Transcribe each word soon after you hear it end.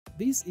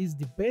this is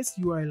the best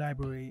UI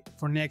library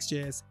for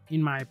Next.js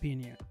in my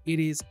opinion. It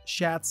is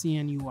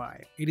shadcn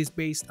UI. It is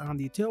based on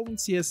the Tailwind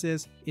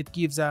CSS. It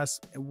gives us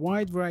a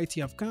wide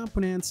variety of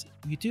components,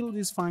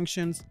 utilities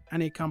functions,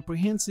 and a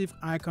comprehensive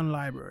icon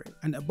library.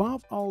 And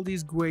above all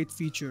these great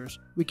features,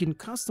 we can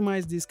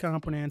customize these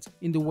components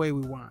in the way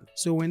we want.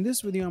 So in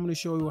this video, I'm going to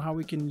show you how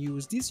we can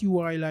use this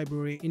UI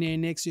library in a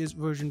Next.js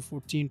version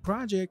 14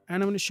 project,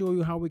 and I'm going to show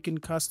you how we can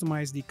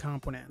customize the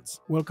components.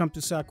 Welcome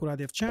to Sakura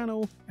Dev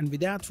channel, and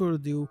without further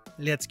ado,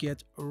 let's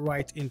get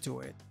right into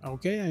it.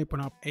 Okay, I open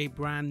up a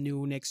brand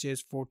new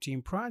Next.js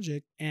 14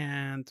 project,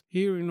 and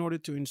here in order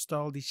to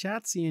install the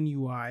shadcn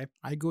UI,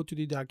 I go to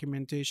the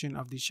documentation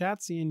of the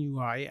shadcn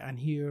UI, and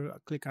here I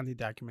click on the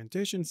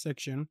documentation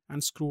section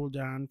and scroll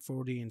down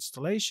for the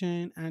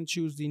installation and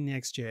choose the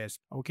Next.js.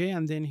 Okay,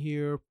 and then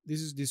here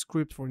this is the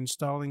script for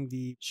installing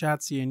the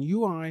shadcn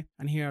UI,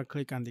 and here I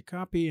click on the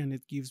copy and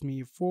it gives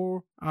me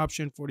 4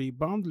 options for the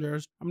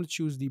bundlers. I'm going to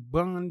choose the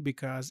bund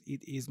because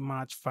it is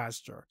much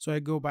faster. So I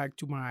go back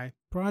to my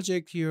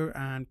project here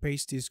and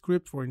paste the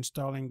script for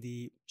installing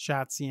the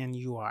shadcn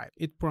UI.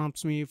 It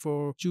prompts me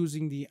for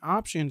choosing the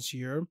options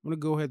here. I'm going to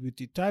go ahead with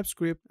the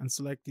TypeScript and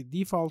select the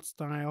default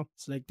style,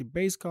 select the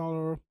base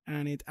color,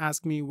 and it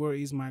asks me where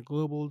is my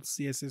global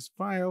CSS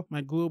file.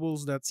 My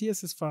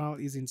globals.css file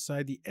is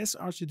inside the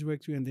src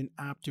directory and then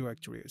app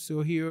directory.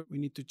 So here we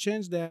need to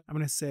change that. I'm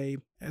going to say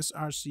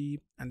src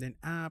and then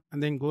app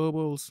and then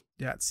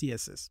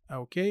globals.css.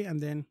 Okay,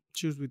 and then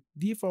choose with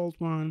default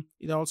one.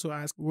 It also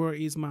asks where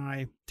is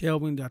my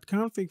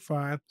tailwind.config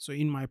file. So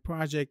in my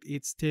project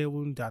it's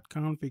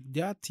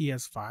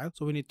tailwind.config.ts file.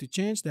 So we need to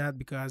change that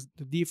because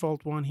the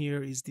default one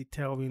here is the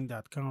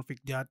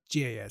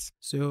tailwind.config.js.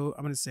 So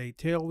I'm going to say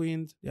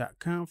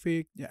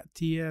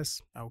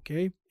tailwind.config.ts.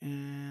 Okay,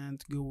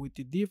 and go with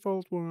the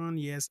default one.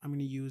 Yes, I'm going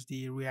to use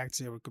the React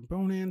server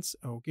components.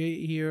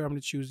 Okay, here I'm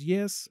going to choose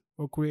yes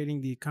for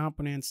creating the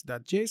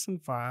components.json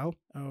file.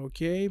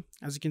 Okay,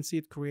 as you can see,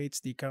 it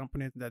creates the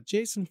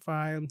component.json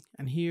file,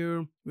 and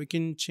here we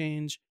can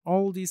change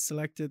all these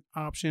selected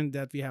options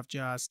that we have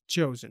just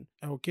chosen.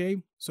 Okay,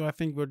 so I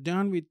think we're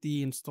done with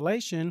the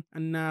installation,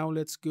 and now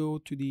let's go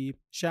to the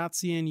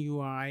shadcn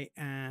UI,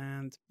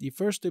 and the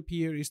first step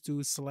here is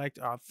to select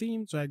our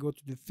theme. So I go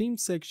to the theme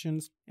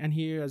sections, and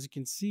here as you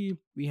can see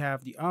we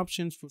have the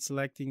options for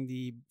selecting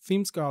the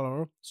themes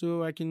color.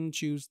 So I can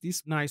choose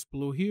this nice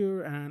blue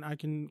here, and I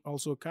can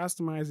also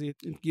customize it.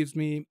 It gives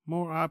me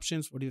more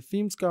options for the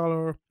themes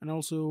color, and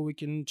also we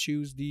can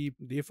choose the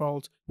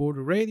default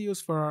border radius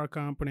for our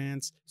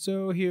components.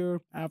 So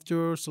here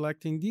after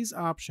selecting these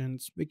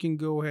options, we can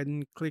go ahead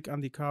and click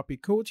on the copy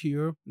code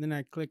here. Then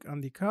I click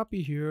on the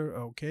copy here.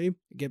 Okay,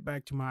 get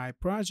back to my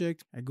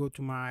project. I go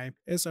to my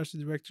src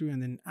directory and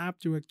then app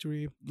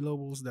directory,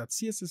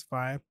 globals.css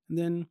file, and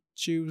then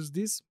choose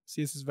these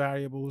CSS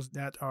variables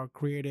that are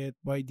created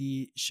by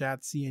the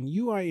shadcn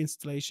UI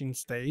installation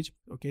stage.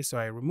 Okay, so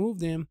I remove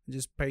them and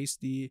just paste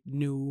the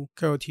new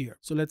code here.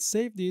 So let's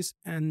save this,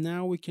 and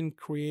now we can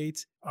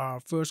create our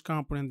first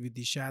component with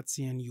the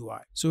shadcn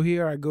UI. So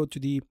here I go to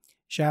the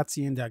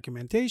shadcn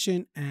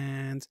documentation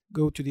and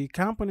go to the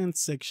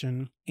components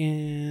section,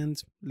 and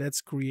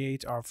let's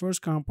create our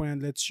first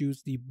component. Let's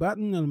choose the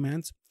button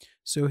element.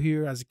 So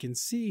here as you can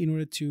see, in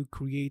order to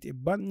create a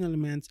button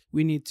element,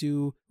 we need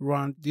to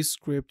run this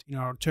script in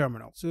our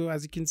terminal. So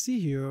as you can see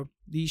here,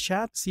 the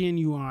shadcn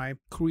UI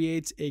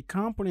creates a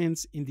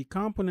component in the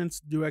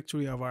components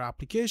directory of our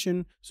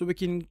application, so we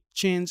can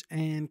change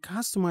and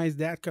customize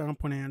that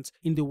component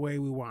in the way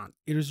we want.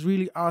 It is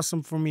really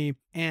awesome for me,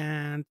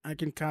 and I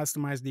can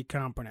customize the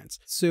components.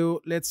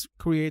 So let's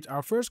create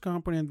our first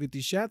component with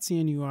the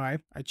shadcn UI.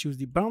 I choose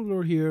the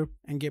bundler here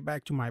and get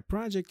back to my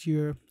project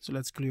here. So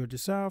let's clear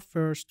this off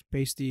first.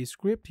 Paste the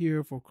script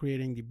here for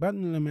creating the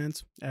button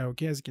element.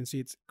 Okay, as you can see,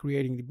 it's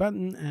creating the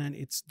button and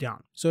it's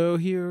done. So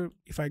here,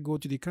 if I go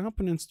to the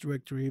components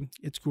directory,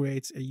 it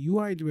creates a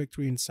UI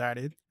directory inside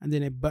it and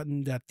then a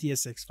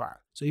button.tsx file.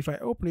 So if I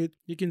open it,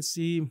 you can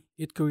see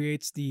it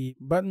creates the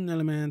button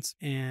element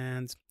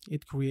and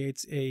it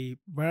creates a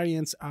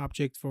variants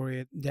object for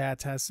it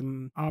that has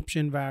some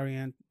option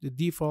variant, the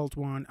default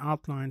one,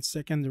 outline,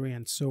 secondary,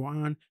 and so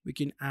on. We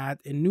can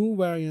add a new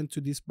variant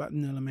to this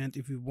button element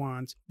if we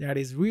want. That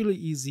is really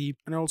easy.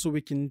 And also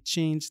we can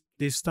change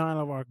the style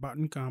of our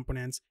button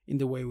components in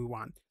the way we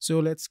want. So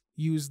let's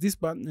use this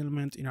button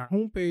element in our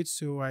homepage.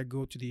 So I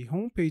go to the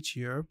homepage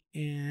here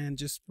and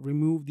just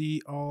remove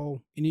the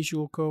all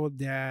initial code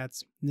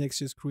that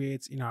Next.js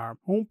creates in our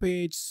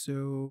homepage.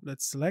 So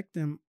let's select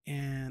them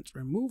and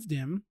remove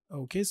them.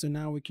 Okay, so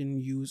now we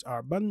can use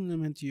our button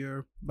element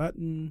here,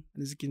 button.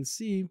 As you can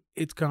see,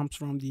 it comes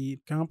from the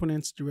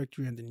components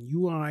directory and then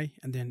UI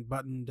and then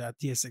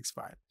button.tsx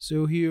file.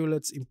 So here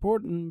let's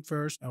import them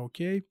first.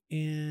 Okay,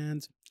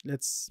 and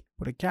let's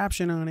put a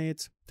caption on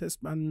it,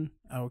 test button.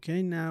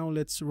 Okay, now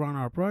let's run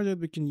our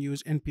project. We can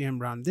use npm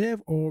run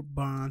dev or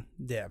run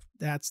dev.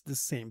 That's the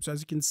same. So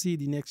as you can see,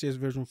 the Next.js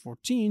version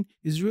 14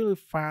 is really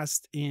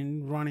fast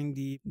in running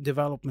the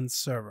development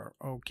server.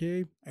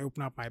 Okay, I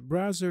open up my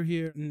browser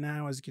here.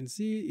 Now, as you can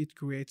see, it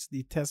creates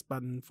the test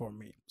button for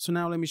me. So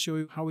now let me show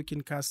you how we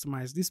can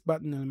customize this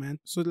button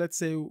element. So let's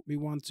say we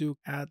want to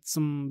add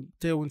some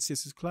Tailwind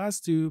CSS class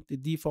to the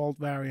default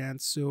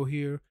variant. So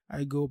here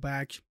I go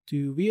back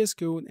to VS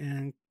Code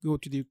and go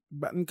to the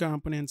button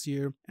components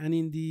here, and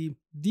in the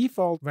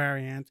default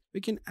variant we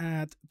can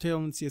add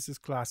Tailwind CSS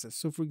classes.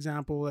 So for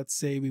example, let's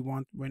say we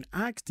want when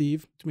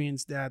active, it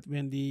means that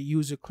when the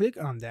user click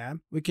on that,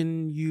 we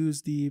can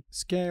use the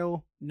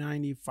scale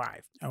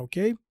 95.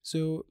 Okay,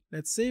 so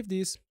let's save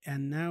this,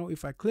 and now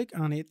if I click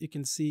on it, you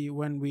can see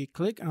when we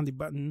click on the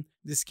button,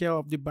 the scale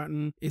of the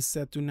button is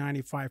set to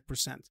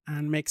 95%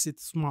 and makes it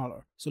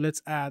smaller. So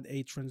let's add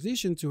a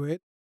transition to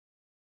it.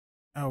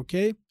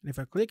 Okay, and if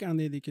I click on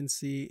it, you can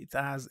see it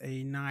has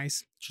a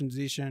nice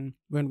transition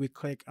when we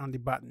click on the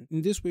button.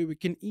 In this way, we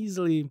can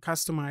easily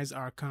customize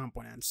our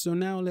components. So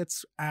now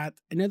let's add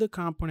another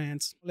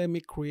component. Let me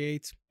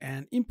create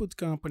an input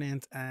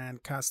component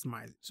and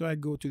customize it. So I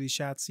go to the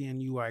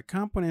shadcn UI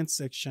components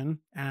section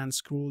and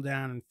scroll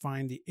down and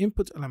find the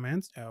input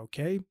element.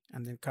 Okay,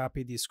 and then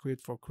copy the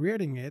script for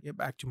creating it. Get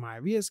back to my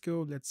VS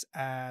Code. Let's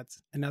add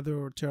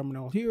another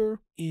terminal here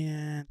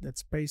and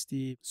let's paste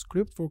the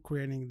script for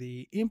creating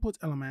the input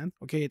element.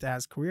 Okay, it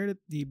has created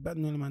the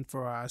button element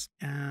for us,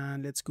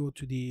 and let's go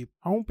to the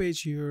home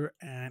page here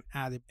and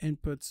add the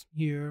inputs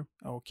here.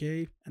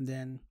 Okay, and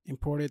then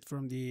import it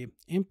from the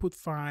input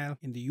file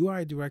in the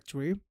UI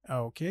directory.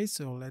 Okay,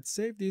 so let's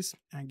save this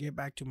and get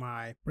back to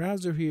my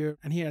browser here,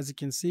 and here as you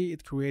can see,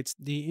 it creates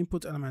the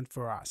input element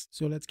for us.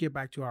 So let's get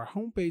back to our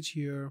home page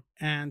here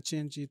and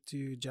change it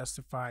to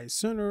justify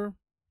center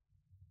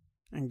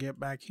and get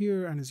back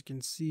here, and as you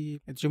can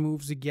see, it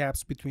removes the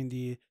gaps between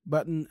the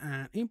button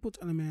and input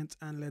element.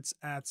 And let's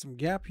add some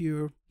gap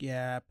here,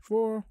 gap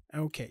 4.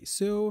 Okay,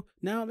 so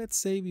now let's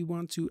say we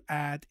want to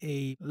add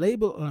a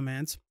label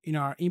element in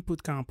our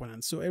input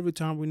component. So every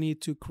time we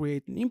need to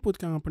create an input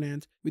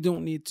component, we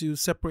don't need to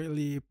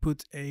separately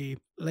put a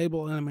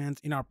label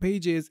element in our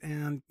pages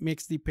and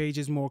makes the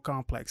pages more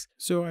complex.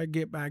 So I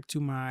get back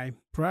to my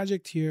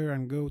project here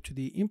and go to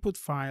the input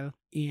file,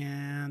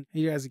 and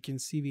here as you can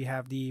see, we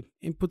have the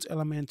input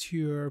element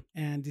here,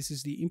 and this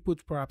is the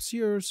input props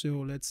here.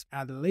 So let's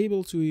add a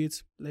label to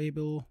it.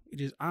 Label,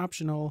 it is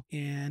optional,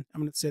 and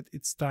I'm going to set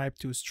its type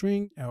to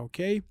string.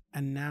 Okay,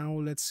 and now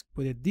let's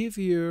put a div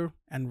here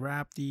and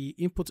wrap the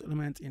input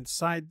element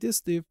inside this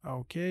div.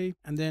 Okay,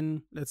 and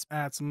then let's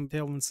add some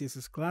Tailwind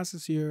CSS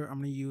classes here. I'm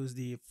going to use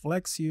the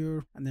flex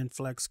here and then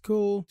flex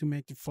call to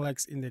make the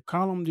flex in the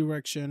column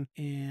direction,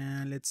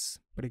 and let's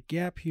put a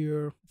gap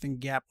here. I think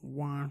gap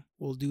 1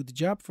 will do the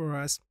job for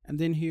us. And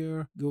then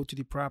here, go to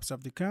the props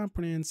of the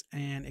components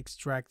and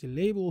extract the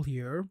label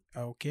here.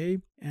 Okay,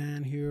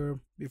 and here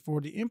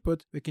before the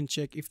input, we can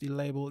check if the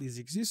label is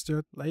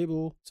existed.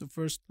 Label, so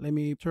first let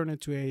me turn it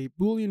to a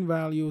Boolean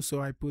value.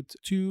 So I put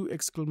 2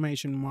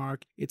 exclamation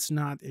mark. It's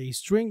not a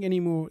string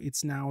anymore,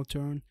 it's now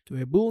turned to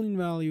a Boolean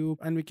value,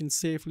 and we can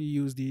safely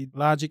use the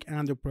logic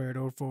and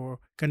operator for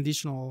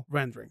conditional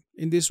rendering.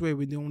 In this way,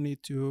 we don't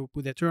need to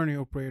put a turn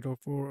operator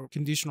for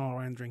conditional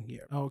rendering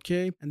here.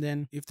 Okay, and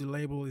then if the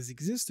label is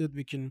existed,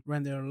 we can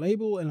render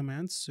label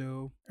elements.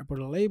 So I put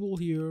a label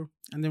here,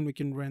 and then we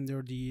can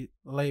render the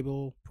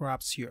label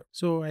props here.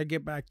 So I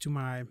get back to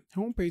my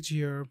home page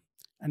here,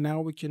 and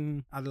now we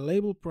can add the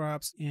label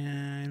props,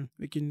 and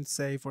we can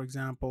say, for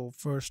example,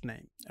 first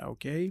name.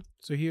 Okay,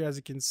 so here as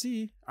you can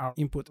see, our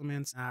input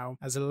elements now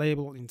has a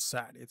label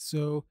inside it.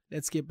 So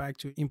let's get back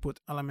to input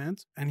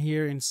element, and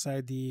here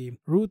inside the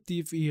root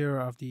div here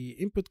of the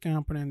input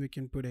component, we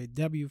can put a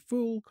w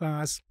full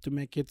class to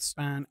make it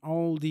span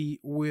all the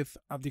width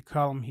of the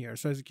column here.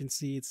 So as you can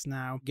see, it's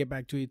now get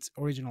back to its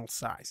original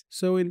size.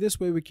 So in this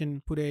way, we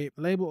can put a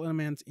label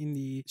element in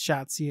the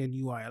shadcn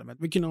UI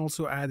element. We can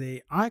also add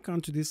a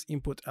icon to this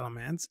input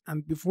elements,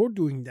 and before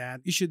doing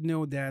that, you should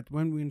know that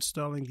when we're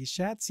installing the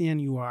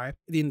shadcn UI,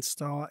 it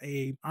install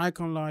a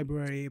icon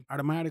library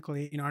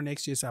automatically in our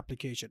Next.js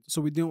application,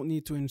 so we don't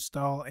need to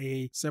install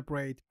a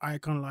separate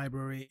icon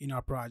library in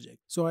our project.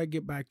 So I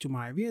get back to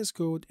my VS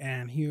Code,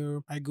 and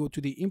here I go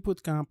to the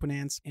input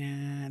components,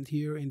 and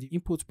here in the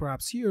input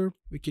props here,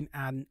 we can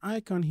add an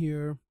icon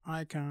here,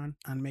 icon,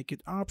 and make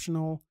it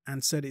optional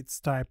and set its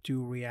type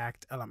to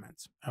React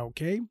elements.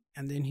 Okay,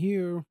 and then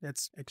here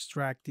let's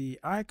extract the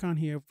icon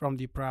here from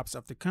the props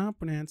of the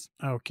components.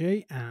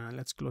 Okay, and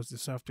let's close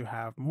this off to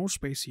have more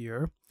space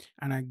here,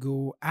 and I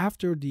go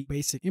after the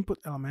basic input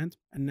element,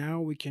 and now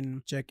we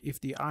can check if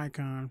the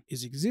icon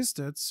is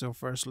existed. So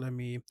first let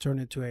me turn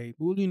it to a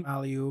Boolean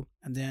value,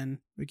 and then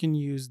we can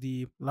use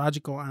the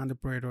logical and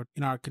operator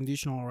in our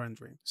conditional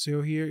rendering.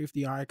 So here, if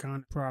the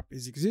icon prop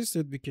is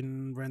existed, we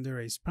can render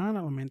a span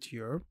element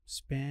here,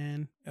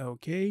 span.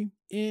 Okay,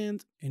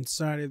 and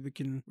inside it we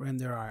can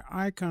render our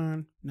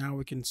icon. Now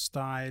we can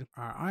style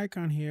our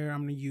icon here.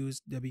 I'm going to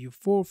use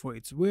W4 for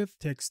its width,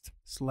 text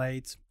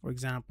slate, for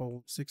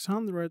example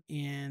 600,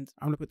 and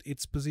I'm going to put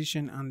its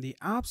position on the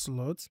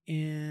absolute,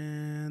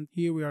 and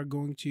here we are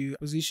going to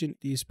position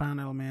the span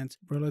element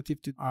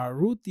relative to our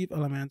root div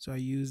element. So I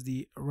use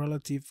the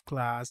relative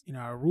class in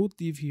our root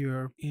div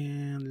here,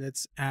 and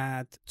let's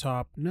add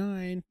top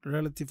 9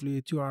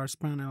 relatively to our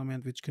span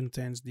element which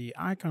contains the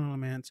icon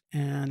element,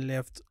 and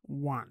left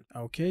 1.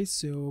 Okay,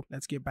 so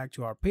let's get back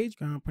to our page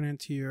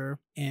component here,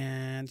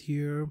 and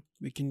here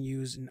we can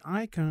use an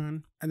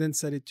icon and then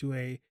set it to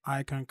a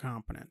icon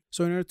component.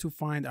 So in order to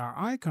find our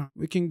icon,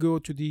 we can go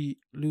to the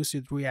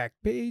Lucid React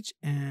page,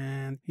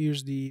 and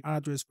here's the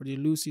address for the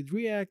Lucid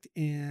React,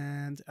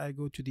 and I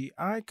go to the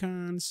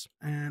icons,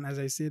 and as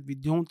I said, we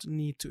don't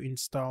need to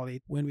install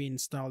it when we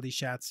install the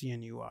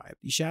shadcn UI.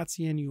 The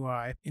shadcn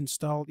UI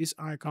install this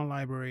icon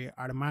library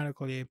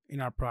automatically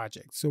in our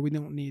project, so we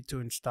don't need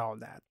to install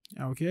that.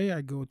 Okay,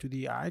 I go to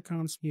the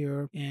icons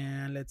here,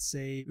 and let's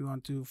say we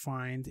want to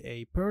find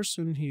a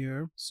person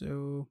here,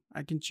 so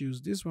I can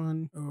choose this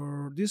one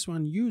or this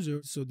one,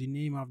 user. So the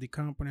name of the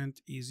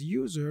component is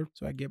user.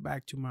 So I get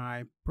back to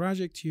my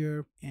project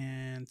here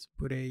and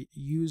put a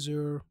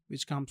user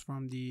which comes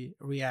from the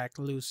React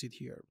Lucid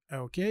here.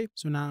 Okay,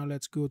 so now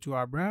let's go to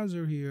our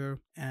browser here,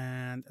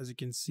 and as you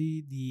can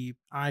see, the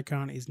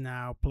icon is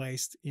now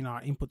placed in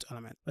our input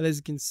element. But as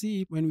you can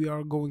see, when we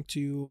are going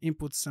to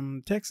input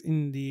some text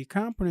in the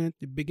component,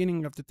 the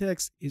beginning of the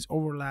text is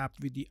overlapped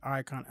with the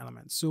icon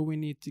element, so we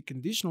need to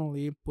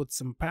conditionally put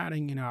some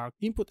padding in our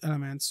input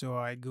element. So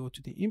I go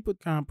to the input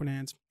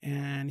component,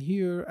 and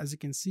here as you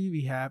can see,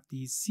 we have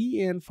the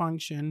cn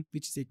function,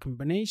 which is a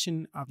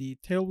combination of the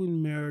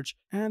tailwind merge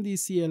and the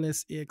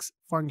clsx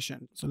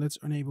function. So let's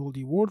enable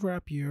the word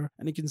wrap here,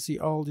 and you can see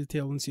all the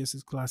tailwind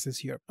css classes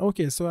here.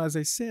 Okay, so as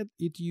I said,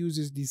 it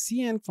uses the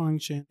cn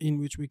function in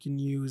which we can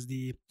use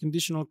the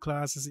conditional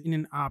classes in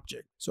an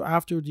object. So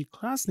after the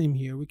class name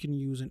here, we can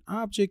use an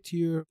object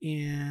here,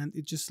 and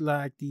it's just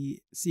like the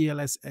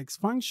clsx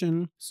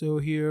function. So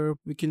here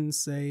we can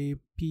say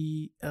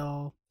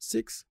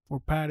PL6 for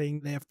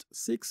padding left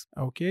 6.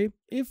 Okay,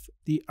 if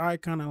the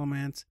icon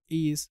element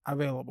is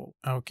available.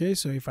 Okay,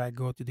 so if I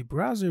go to the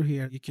browser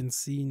here, you can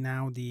see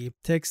now the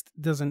text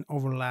doesn't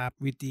overlap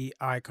with the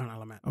icon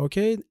element.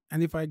 Okay,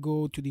 and if I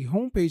go to the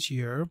home page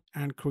here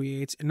and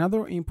create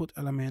another input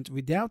element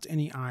without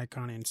any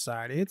icon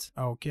inside it,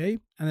 okay,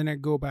 and then I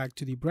go back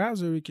to the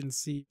browser, you can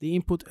see the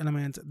input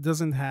element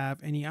doesn't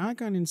have any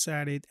icon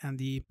inside it, and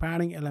the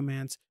padding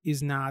element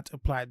is not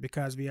applied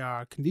because we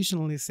are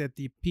conditionally set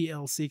the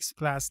PL6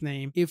 class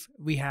name if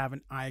we have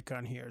an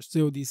icon here.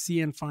 So the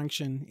cn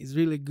function is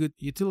really good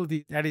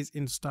utility that is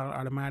installed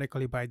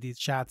automatically by the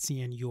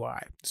shadcn UI.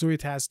 So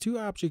it has two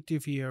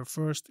objectives here.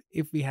 First,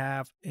 if we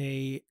have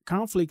a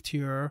conflict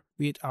here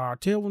with our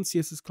tailwind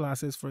css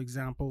classes, for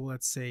example,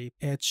 let's say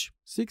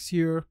h6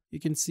 here, you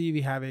can see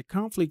we have a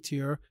conflict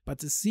here, but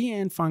the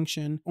cn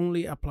function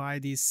only apply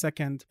the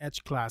second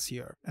h class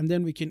here, and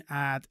then we can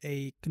add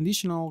a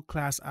conditional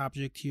class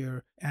object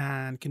here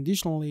and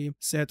conditionally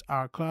set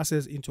our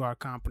classes into our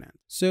component.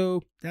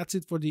 So that's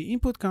it for the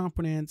input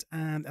component,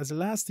 and as a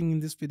last thing in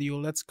this video,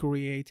 let's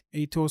create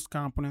a toast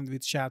component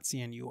with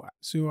shadcn UI.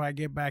 So I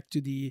get back to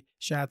the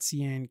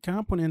shadcn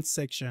components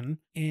section,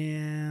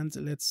 and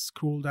let's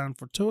scroll down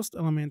for toast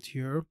element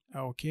here.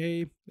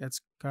 Okay,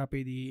 let's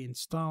copy the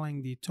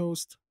installing the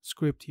toast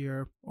script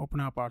here, open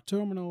up our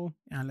terminal,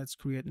 and let's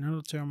create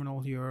another terminal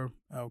here.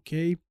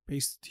 Okay,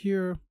 paste it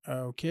here.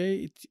 Okay,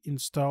 it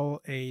install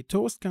a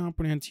toast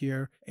component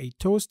here, a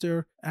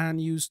toaster,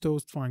 and use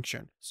toast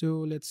function.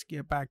 So let's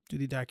get back to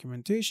the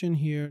documentation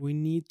here. We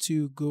need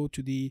to go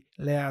to the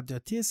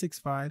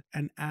layout.tsx file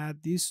and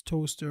add this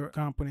toaster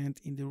component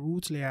in the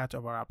root layout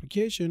of our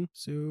application.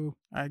 So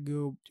I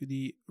go to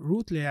the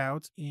root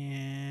layout,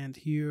 and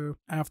here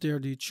after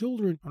the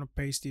children, I'm gonna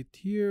paste it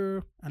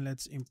here, and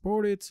let's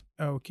import it.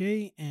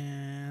 Okay,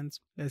 and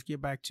let's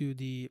get back to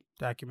the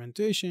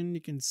documentation.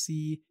 You can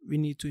see we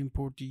need to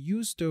import the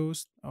use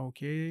toast.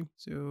 Okay,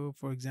 so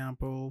for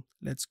example,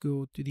 let's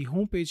go to the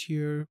home page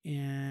here,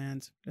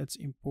 and let's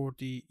import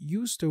the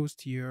use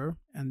toast here,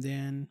 and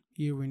then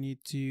here we need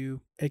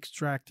to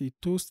extract the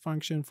toast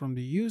function from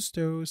the use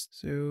toast.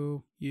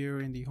 So here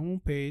in the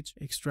home page,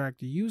 extract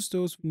the use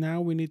toast.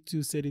 Now we need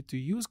to set it to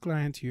use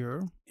client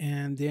here,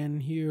 and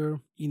then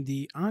here in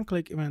the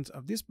onClick event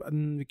of this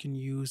button, we can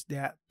use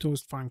that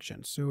toast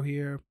function. So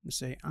here we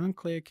say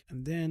onClick,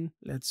 and then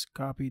let's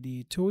copy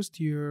the toast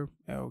here.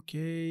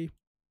 Okay,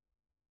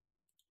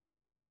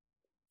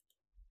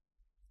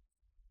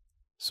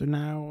 so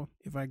now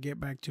if I get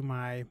back to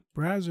my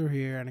browser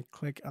here and I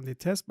click on the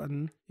test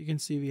button, you can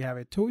see we have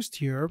a toast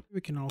here.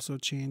 We can also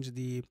change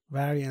the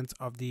variant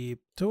of the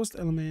toast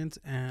element,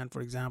 and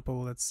for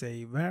example, let's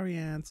say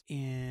variant,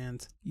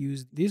 and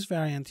use this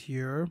variant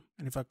here,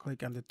 and if I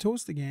click on the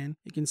toast again,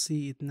 you can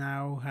see it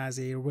now has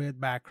a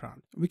red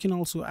background. We can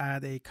also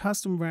add a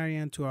custom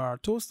variant to our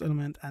toast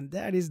element, and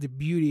that is the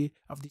beauty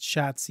of the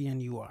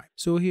shadcn UI.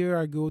 So here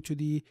I go to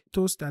the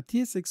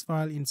toast.tsx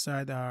file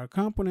inside our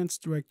components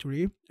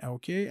directory.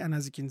 Okay, and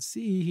as you can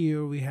see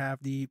here, we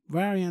have the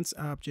variants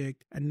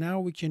object, and now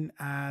we can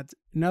add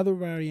another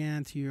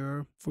variant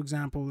here. For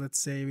example,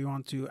 let's say we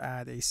want to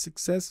add a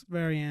success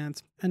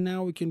variant, and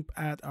now we can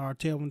add our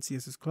Tailwind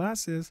CSS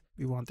classes.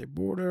 We want a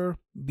border,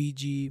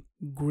 BG,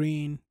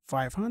 green,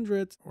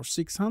 500 or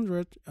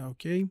 600,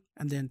 okay,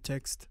 and then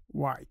text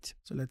white.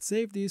 So let's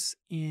save this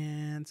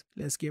and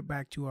let's get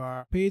back to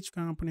our page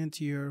component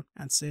here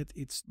and set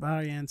its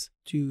variants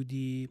to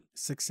the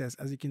success.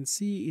 As you can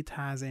see, it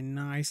has a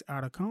nice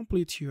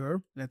autocomplete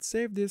here. Let's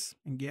save this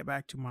and get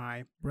back to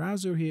my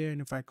browser here,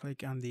 and if I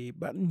click on the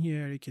button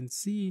here, you can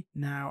see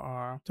now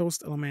our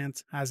toast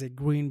element has a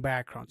green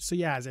background. So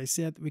yeah, as I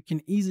said, we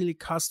can easily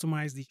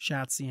customize the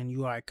shadcn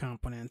UI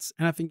components,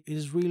 and I think it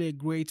is really a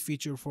great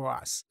feature for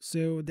us.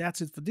 So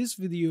that's it for this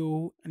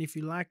video, and if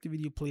you liked the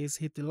video, please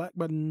hit the like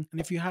button, and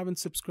if you haven't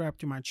subscribed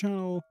to my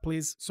channel,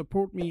 please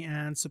support me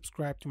and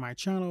subscribe to my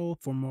channel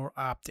for more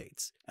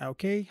updates.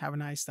 Okay, have a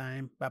nice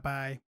time. Bye bye.